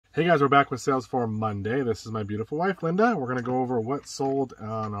Hey guys, we're back with sales for Monday. This is my beautiful wife, Linda. We're going to go over what sold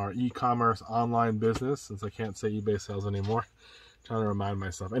on our e-commerce online business, since I can't say eBay sales anymore. I'm trying to remind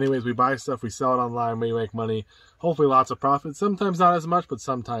myself. Anyways, we buy stuff, we sell it online, we make money, hopefully lots of profits. Sometimes not as much, but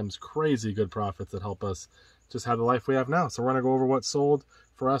sometimes crazy good profits that help us just have the life we have now. So we're going to go over what sold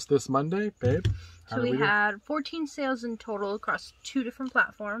for us this Monday. Babe, so we had 14 sales in total across 2 different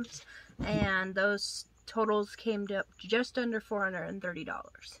platforms, and those totals came to just under $430.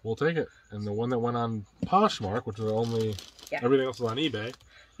 We'll take it. And the one that went on Poshmark, which was only, everything else was on eBay.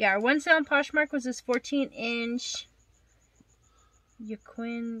 Yeah, our one sale on Poshmark was this 14-inch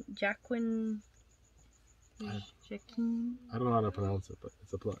Jacquin. I don't know how to pronounce it, but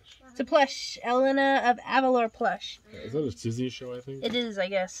it's a plush. It's a plush. Elena of Avalor plush. Is that a Disney show, I think? It is, I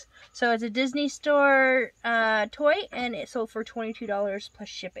guess. So it's a Disney store toy, and it sold for $22 plus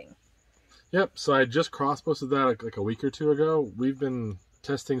shipping. Yep, so I just cross-posted that like a week or two ago. We've been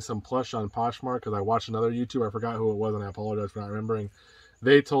testing some plush on Poshmark because I watched another YouTuber. I forgot who it was, and I apologize for not remembering.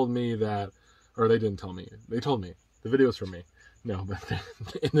 They told me that, or they didn't tell me. They told me. The video's from me. No, but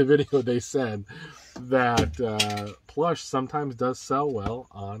in the video they said that plush sometimes does sell well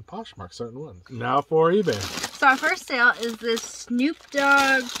on Poshmark, certain ones. Now for eBay. So our first sale is this Snoop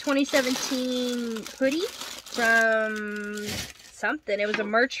Dogg 2017 hoodie from something. It was a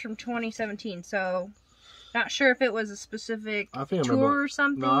merch from 2017, so not sure if it was a specific tour or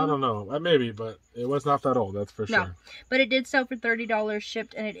something. No, I don't know. Maybe, but it was not that old, that's for sure. No, but it did sell for $30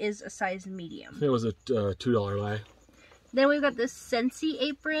 shipped, and it is a size medium. It was a $2 lay. Then we've got this Scentsy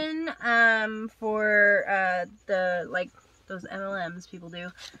apron for those MLMs people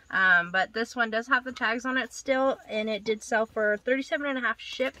do. But this one does have the tags on it still, and it did sell for $37.50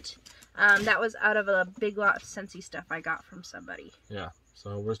 shipped. That was out of a big lot of Scentsy stuff I got from somebody. Yeah,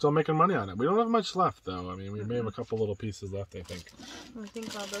 so we're still making money on it. We don't have much left, though. I mean, we may have a couple little pieces left, I think. I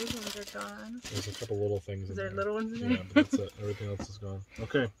think all those ones are gone. There's a couple little things in there. Is there little ones in there? Yeah, but that's it. Everything else is gone.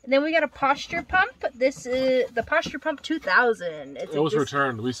 Okay. And then we got a Posture Pump. This is the Posture Pump 2000. It was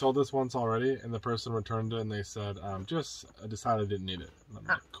returned. We sold this once already, and the person returned it, and they said, I decided I didn't need it. And I'm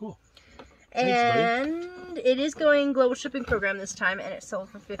like, cool. And thanks, it is going global shipping program this time, and it sold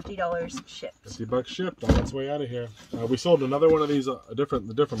for $50 shipped. $50 shipped on its way out of here. We sold another one of these, the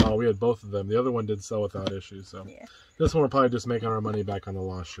different model. We had both of them. The other one did sell without issue. So yeah. This one we're probably just making our money back on the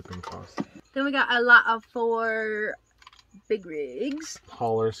lost shipping cost. Then we got a lot of 4 big rigs.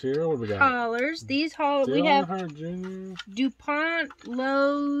 Haulers here. What do we got? Haulers. These we have DuPont,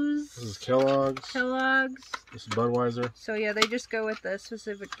 Lowe's. This is Kellogg's. This is Budweiser. So yeah, they just go with the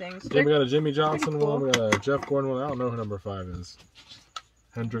specific things. Then we got a Jimmy Johnson one. We got a Jeff Gordon one. I don't know who number 5 is.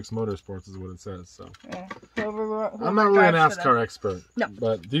 Hendricks Motorsports is what it says. So yeah. I'm not really a NASCAR expert. No.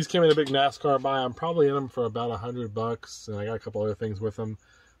 But these came in a big NASCAR buy. I'm probably in them for about $100, and I got a couple other things with them.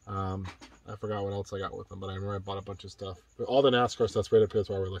 I forgot what else I got with them, but I remember I bought a bunch of stuff. But all the NASCAR stuff's right up here, that's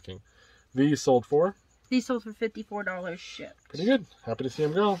why we're looking. These sold for? These sold for $54 shipped. Pretty good. Happy to see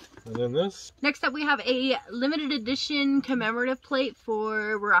them go. And then this. Next up, we have a limited edition commemorative plate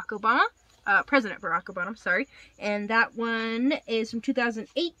for Barack Obama. President Barack Obama, sorry. And that one is from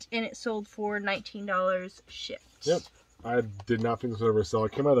 2008, and it sold for $19 shipped. Yep. I did not think this would ever sell.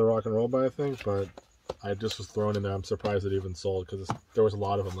 It came out of the Rock and Roll buy, I think, but I just was thrown in there. I'm surprised it even sold because there was a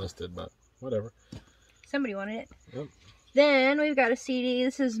lot of them listed, but whatever. Somebody wanted it. Yep. Then we've got a CD.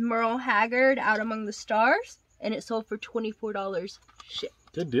 This is Merle Haggard, Out Among the Stars, and it sold for $24 shipped.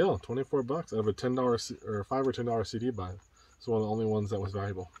 Good deal. $24 out of a $10 or $5 or $10 CD buy. It's one of the only ones that was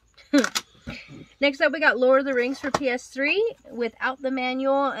valuable. Next up, we got Lord of the Rings for PS3 without the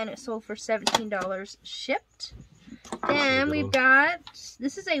manual, and it sold for $17 shipped. Then we've got,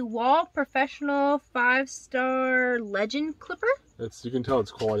 this is a Wall Professional 5-star Legend Clipper. You can tell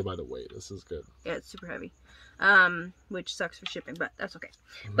it's quality by the weight. This is good. Yeah, it's super heavy. Which sucks for shipping, but that's okay.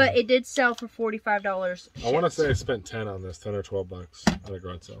 But it did sell for $45 shipped. I want to say I spent 10 on this, 10 or $12 at a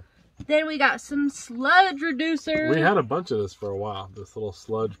garage sale. Then we got some sludge reducer. We had a bunch of this for a while. This little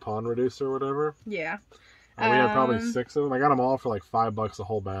sludge pond reducer or whatever. Yeah. We had probably 6 of them. I got them all for like $5 a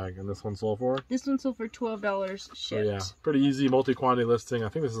whole bag, and this one sold for? This one sold for $12 shipped. So yeah, pretty easy multi-quantity listing. I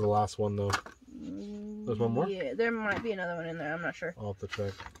think this is the last one though. There's one more? Yeah, there might be another one in there. I'm not sure. I'll have to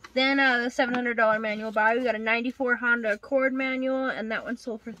check. Then the $700 manual buy. We got a 94 Honda Accord manual, and that one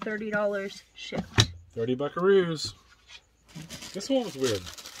sold for $30 shipped. 30 buckaroos. This one was weird.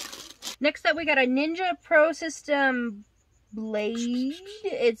 Next up, we got a Ninja Pro System blade.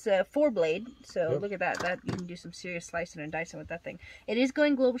 It's a 4-blade, so look at that. You can do some serious slicing and dicing with that thing. It is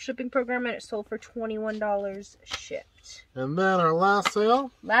going global shipping program, and it sold for $21 shipped. And then our last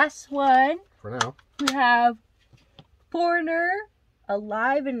sale. Last one. For now. We have Foreigner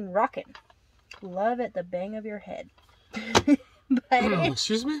alive and rocking. Love at the bang of your head. But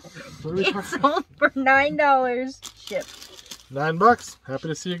excuse me? What are we it sold for $9 shipped. $9. Happy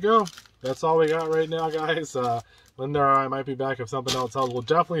to see you go. That's all we got right now, guys. Linda or I might be back if something else sells. We'll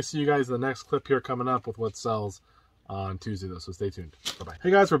definitely see you guys in the next clip here coming up with what sells on Tuesday, though, so stay tuned. Bye-bye.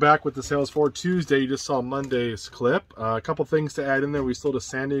 Hey, guys, we're back with the sales for Tuesday. You just saw Monday's clip. A couple things to add in there. We sold a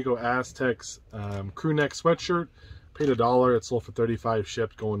San Diego Aztecs crew neck sweatshirt. Paid $1. It sold for $35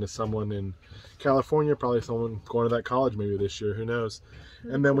 shipped, going to someone in California, probably someone going to that college maybe this year, who knows.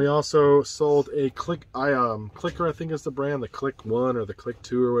 And then we also sold a Clicker, I think is the brand, the Click 1 or the Click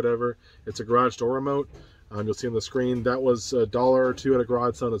 2 or whatever. It's a garage door remote. You'll see on the screen that was $1 or $2 at a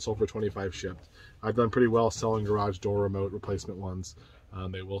garage sale. It sold for $25 shipped. I've done pretty well selling garage door remote replacement ones.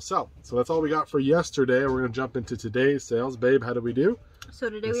 They will sell. So that's all we got for yesterday. We're going to jump into today's sales. Babe, how did we do? So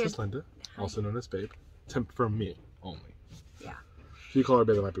today this we is Linda, also known as Babe. Temp from me only. Yeah. If you call her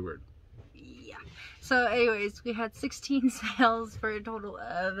Babe, that might be weird. Yeah. So anyways, we had 16 sales for a total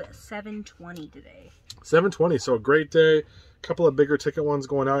of $720 today. $720. So a great day. A couple of bigger ticket ones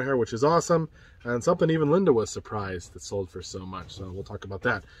going out here, which is awesome. And something even Linda was surprised that sold for so much. So we'll talk about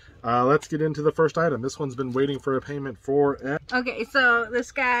that. Let's get into the first item. This one's been waiting for a payment for... Okay, so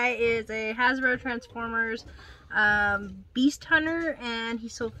this guy is a Hasbro Transformers Beast Hunter, and he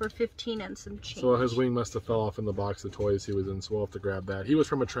sold for 15 and some change. So his wing must have fell off in the box of toys he was in, so we'll have to grab that. He was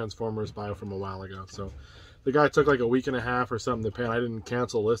from a Transformers bio from a while ago, so the guy took like a week and a half or something to pay, and I didn't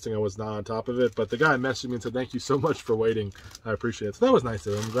cancel listing. I was not on top of it, but the guy messaged me and said, thank you so much for waiting. I appreciate it. So that was nice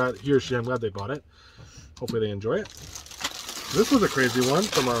of him. I'm glad, he or she, I'm glad they bought it. Hopefully they enjoy it. This was a crazy one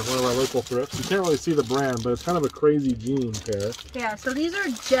from one of our local thrifts. You can't really see the brand, but it's kind of a crazy jean pair. Yeah, so these are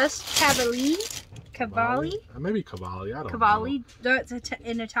just Cavalli? Maybe Cavalli, I don't know. Cavalli, it's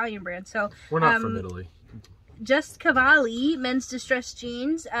an Italian brand. So we're not from Italy. Just Cavalli men's distressed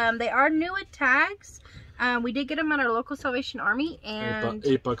jeans. They are new at tags. We did get them at our local Salvation Army, and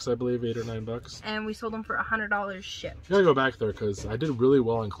 $8, I believe, $8 or $9. And we sold them for $100 shipped. You gotta go back there because I did really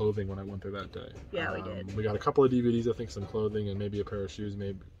well in clothing when I went there that day. Yeah, we did. We got a couple of DVDs, I think, some clothing, and maybe a pair of shoes,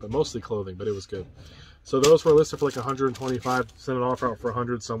 maybe, but mostly clothing. But it was good. So those were listed for like $125. Sent an offer out for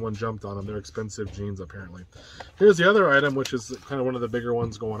 $100. Someone jumped on them. They're expensive jeans, apparently. Here's the other item, which is kind of one of the bigger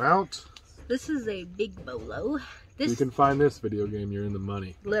ones going out. This is a big bolo. You can find this video game, you're in the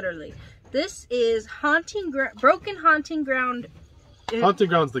money. Literally. This is Broken Haunting Ground. Haunting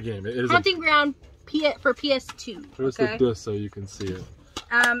Ground's the game. It is Haunting Ground for PS2. Just like this so you can see it.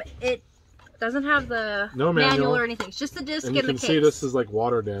 It doesn't have the no manual or anything. It's just the disc and the case. And you can see this is like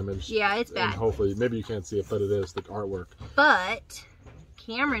water damage. Yeah, it's bad. And hopefully, maybe you can't see it, but it is, the artwork. But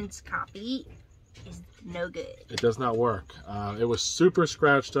Cameron's copy is no good. It does not work. It was super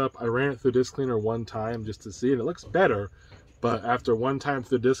scratched up. I ran it through disc cleaner one time just to see, and it looks better. But after one time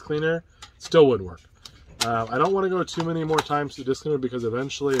through the disc cleaner, still wouldn't work. I don't want to go too many more times through disc cleaner because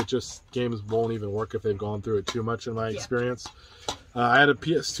eventually games won't even work if they've gone through it too much in my experience. I had a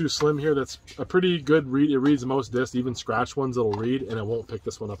PS2 Slim here that's a pretty good read. It reads most discs, even scratched ones it'll read, and it won't pick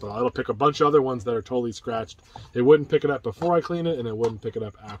this one up at all. It'll pick a bunch of other ones that are totally scratched. It wouldn't pick it up before I cleaned it, and it wouldn't pick it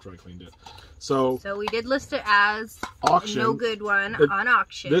up after I cleaned it. So we did list it as auction, a no good one on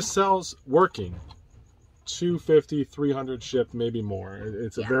auction. This sells working. $250, $300 shipped, maybe more.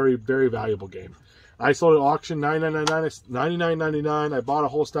 It's a very, very valuable game. I sold it at auction $99.99. I bought a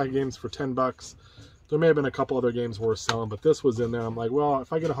whole stack of games for $10. There may have been a couple other games worth selling, but this was in there. I'm like, well,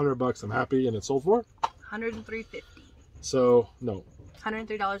 if I get $100, I'm happy, and it sold for $103.50. So no,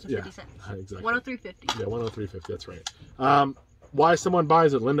 $103.50. Yeah, exactly. $103.50. Yeah, $103.50. That's right. Why someone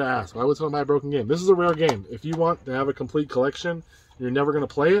buys it? Linda asked. Why would someone buy a broken game? This is a rare game. If you want to have a complete collection, and you're never going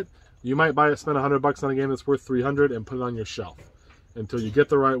to play it. You might spend $100 on a game that's worth $300 and put it on your shelf until you get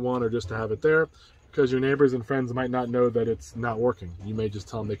the right one, or just to have it there, because your neighbors and friends might not know that it's not working. You may just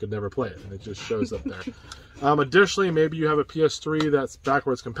tell them they could never play it, and it just shows up there. Additionally, maybe you have a PS3 that's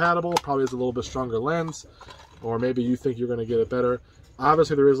backwards compatible, probably has a little bit stronger lens, or maybe you think you're going to get it better.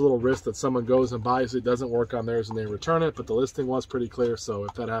 Obviously, there is a little risk that someone goes and buys it, doesn't work on theirs, and they return it, but the listing was pretty clear, so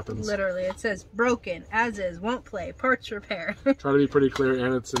if that happens... Literally, it says broken, as is, won't play, parts repair. Try to be pretty clear,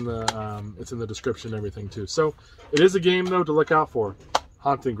 and it's in the description and everything, too. So, it is a game, though, to look out for.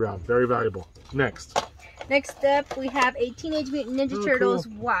 Haunting Ground, very valuable. Next up, we have a Teenage Mutant Ninja Turtles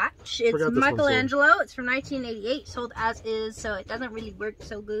watch. It's Michelangelo. It's from 1988, sold as is, so it doesn't really work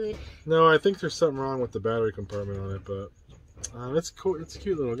so good. No, I think there's something wrong with the battery compartment on it, but... it's cool. It's a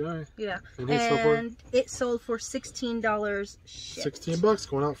cute little guy. Yeah. And it sold for $16 shipped. $16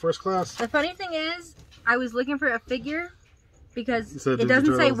 going out first class. The funny thing is, I was looking for a figure because it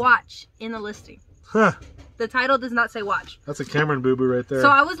doesn't say watch in the listing. Huh. The title does not say watch. That's a Cameron boo-boo right there. So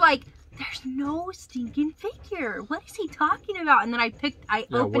I was like, there's no stinking figure. What is he talking about? And then I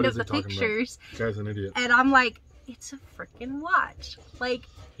opened up the pictures. Guy's an idiot. And I'm like, it's a freaking watch. Like,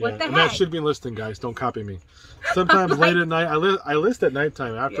 what the heck? And that should be listing, guys. Don't copy me. Sometimes late at night, I list at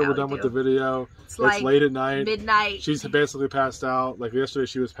nighttime after we're done with the video. It's like late at night. Midnight. She's basically passed out. Like yesterday,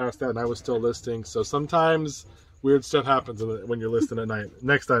 she was passed out and I was still listing. So sometimes weird stuff happens when you're listing at night.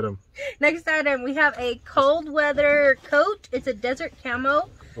 Next item. Next item, we have a cold weather coat. It's a desert camo.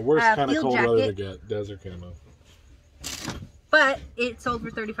 The worst kind of cold weather to get, desert camo. But it sold for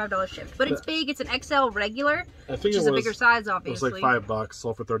 $35 shipped. But it's big. It's an XL regular, which is a bigger size, obviously. It was like $5.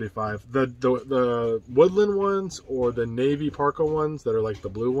 Sold for $35. The woodland ones or the navy parka ones that are like the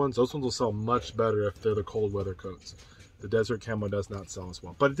blue ones, those ones will sell much better if they're the cold weather coats. The desert camo does not sell as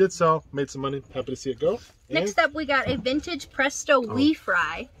well, but it did sell. Made some money. Happy to see it go. And next up, we got a vintage Presto Wee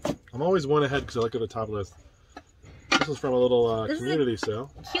Fry. I'm always one ahead because I look at the top list. This is from a little community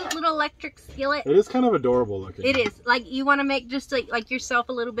sale. Cute little electric skillet. It is kind of adorable looking. It is. Like, you want to make just like yourself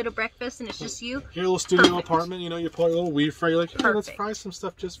a little bit of breakfast and it's just you. Your little studio apartment, you know, you pull your little weed fry. You're like, hey, let's fry some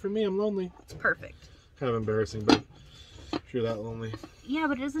stuff just for me. I'm lonely. It's perfect. Kind of embarrassing, but if you're that lonely. Yeah,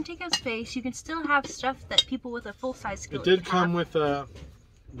 but it doesn't take up space. You can still have stuff that people with a full-size skillet It did come with a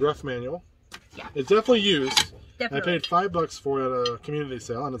rough manual. Yeah. It's definitely used. Definitely. I paid $5 for it at a community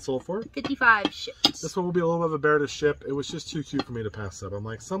sale, and it sold for $55 shipped. This one will be a little bit of a bear to ship. It was just too cute for me to pass up. I'm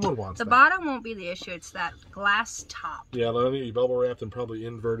like, someone wants the that. bottom won't be the issue. It's that glass top. Yeah, let me bubble wrapped and probably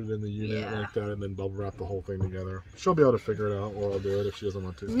inverted in the unit like that, and then bubble wrap the whole thing together. She'll be able to figure it out, or I'll do it if she doesn't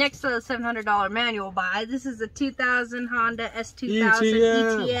want to. Next to the $700 manual buy, this is a 2000 Honda S2000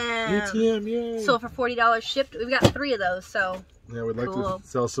 ETM. ETM, yay. Sold for $40 shipped. We've got 3 of those, so yeah, we'd like to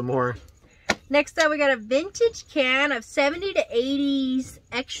sell some more. Next up, we got a vintage can of 70 to 80s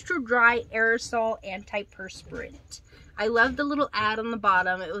extra dry aerosol antiperspirant. I love the little ad on the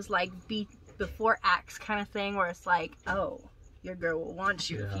bottom. It was like before Axe kind of thing where it's like, oh, your girl will want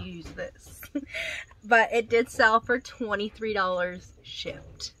you if you use this. But it did sell for $23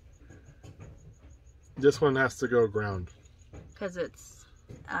 shipped. This one has to go ground. Because it's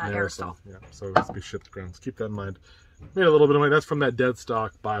aerosol. Yeah, so it has to be shipped ground. So keep that in mind. Made a little bit of money. That's from that dead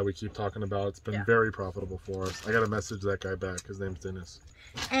stock buy we keep talking about. It's been very profitable for us. I got to message that guy back. His name's Dennis.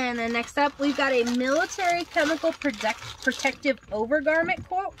 And then next up, we've got a military chemical protective overgarment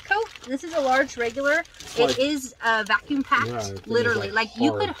coat. This is a large regular. It is vacuum packed, literally. Like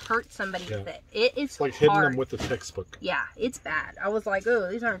you could hurt somebody with it. It is like hitting them with the textbook. Yeah, it's bad. I was like, oh,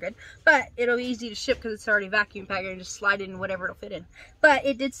 these aren't good. But it'll be easy to ship because it's already vacuum packed and just slide in whatever it'll fit in. But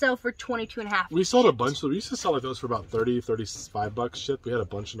it did sell for $22.50. We sold a bunch. We used to sell like those for about $30, $35 shipped. We had a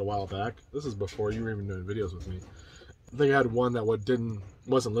bunch in a while back. This is before you were even doing videos with me. I think I had one that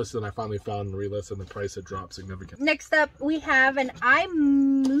wasn't listed, and I finally found and relisted, and the price had dropped significantly. Next up, we have an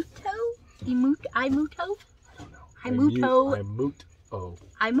iMuto? I don't know.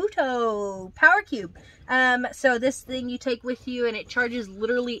 iMuto Power Cube. So this thing you take with you, and it charges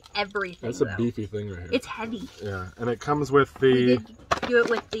literally everything. That's a beefy thing right here. It's heavy. Yeah, and it comes with the... We did do it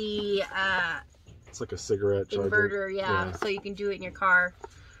with the... it's like a cigarette charger. Inverter, yeah, so you can do it in your car.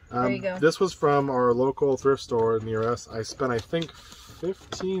 There you go. This was from our local thrift store near us. I spent, I think,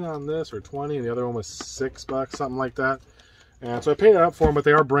 $15 on this or $20, and the other one was $6, something like that. And so I paid it up for them, but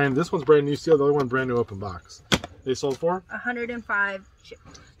they are brand. This one's brand new steel. The other one brand new open box. They sold for $105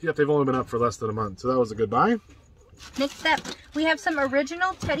 shipped. Yep, they've only been up for less than a month, so that was a good buy. Next up, we have some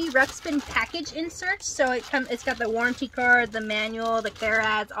original Teddy Ruxpin package inserts. So it's got the warranty card, the manual, the care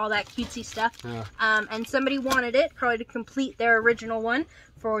ads, all that cutesy stuff. Yeah. And somebody wanted it, probably to complete their original one,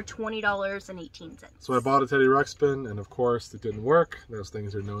 for $20.18. So I bought a Teddy Ruxpin, and of course it didn't work. Those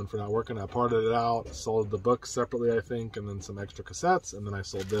things are known for not working. I parted it out, sold the book separately, I think, and then some extra cassettes, and then I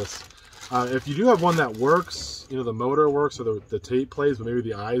sold this. If you do have one that works, you know, the motor works or the tape plays, but maybe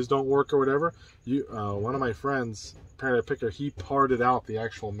the eyes don't work or whatever, one of my friends, apparently a picker, he parted out the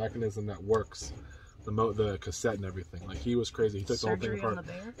actual mechanism that works, the cassette and everything. Like, he was crazy. He took the whole thing apart. On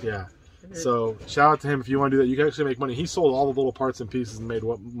the bear? Yeah. So shout out to him if you want to do that. You can actually make money. He sold all the little parts and pieces and made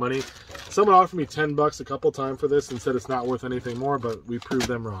money. Someone offered me $10 a couple times for this and said it's not worth anything more, but we proved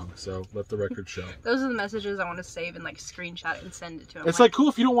them wrong. So let the record show. Those are the messages I want to save and like screenshot it and send it to him. It's like cool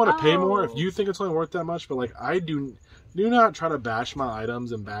if you don't want to pay more, if you think it's only worth that much, but like I do not try to bash my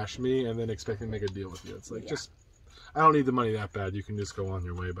items and bash me and then expect me to make a deal with you. It's like just I don't need the money that bad. You can just go on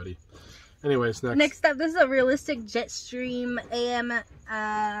your way, buddy. Anyways, next up, this is a realistic Jetstream AM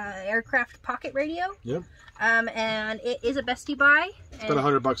aircraft pocket radio. Yep. And it is a bestie buy. Spent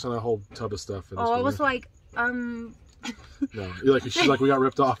 $100 on a whole tub of stuff. I was like, No, she's like, we got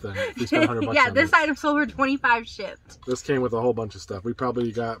ripped off then. We spent $100 yeah, on this item sold for $25 shipped. This came with a whole bunch of stuff. We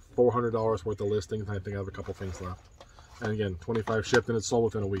probably got $400 worth of listings, and I think I have a couple things left. And again, 25 shipped, and it's sold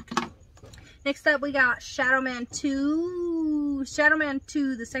within a week. Next up, we got Shadow Man 2,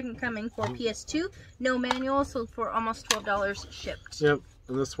 The Second Coming for PS2. No manual, sold for almost $12 shipped. Yep,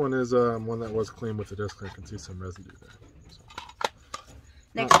 and this one is one that was clean with the disc. I can see some residue there. So.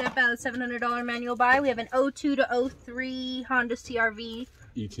 Next up, out of the $700 manual buy, we have an 02 to 03 Honda CR-V.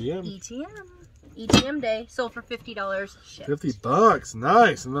 ETM day, sold for $50 shipped. $50,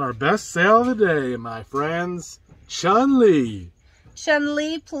 nice. And then our best sale of the day, my friends, Chun-Li.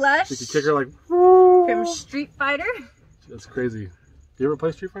 Chun-Li plush. You can kick her like from Street Fighter. That's crazy. Do you ever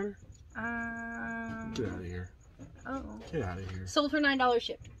play Street Fighter? Get out of here. Oh. Get out of here. Sold for $9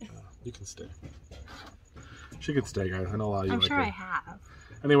 shipped. You can stay. She can stay, guys. I know a lot of you I'm like sure her. I have.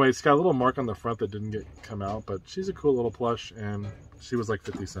 Anyway, it's got a little mark on the front that didn't come out, but she's a cool little plush, and she was like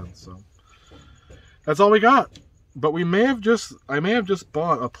 50 cents. So that's all we got. But I may have just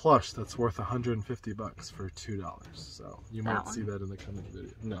bought a plush that's worth $150 for $2. So you might see that in the coming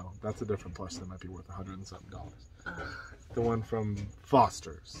video. No, that's a different plush that might be worth $107. The one from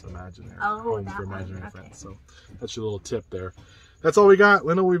Foster's Imaginary Home for Imaginary Friends. So that's your little tip there. That's all we got.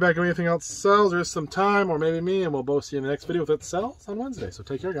 Linda will be back if anything else sells. There's some time, or maybe me, and we'll both see you in the next video if it sells on Wednesday. So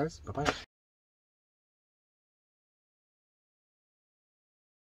take care, guys. Bye-bye.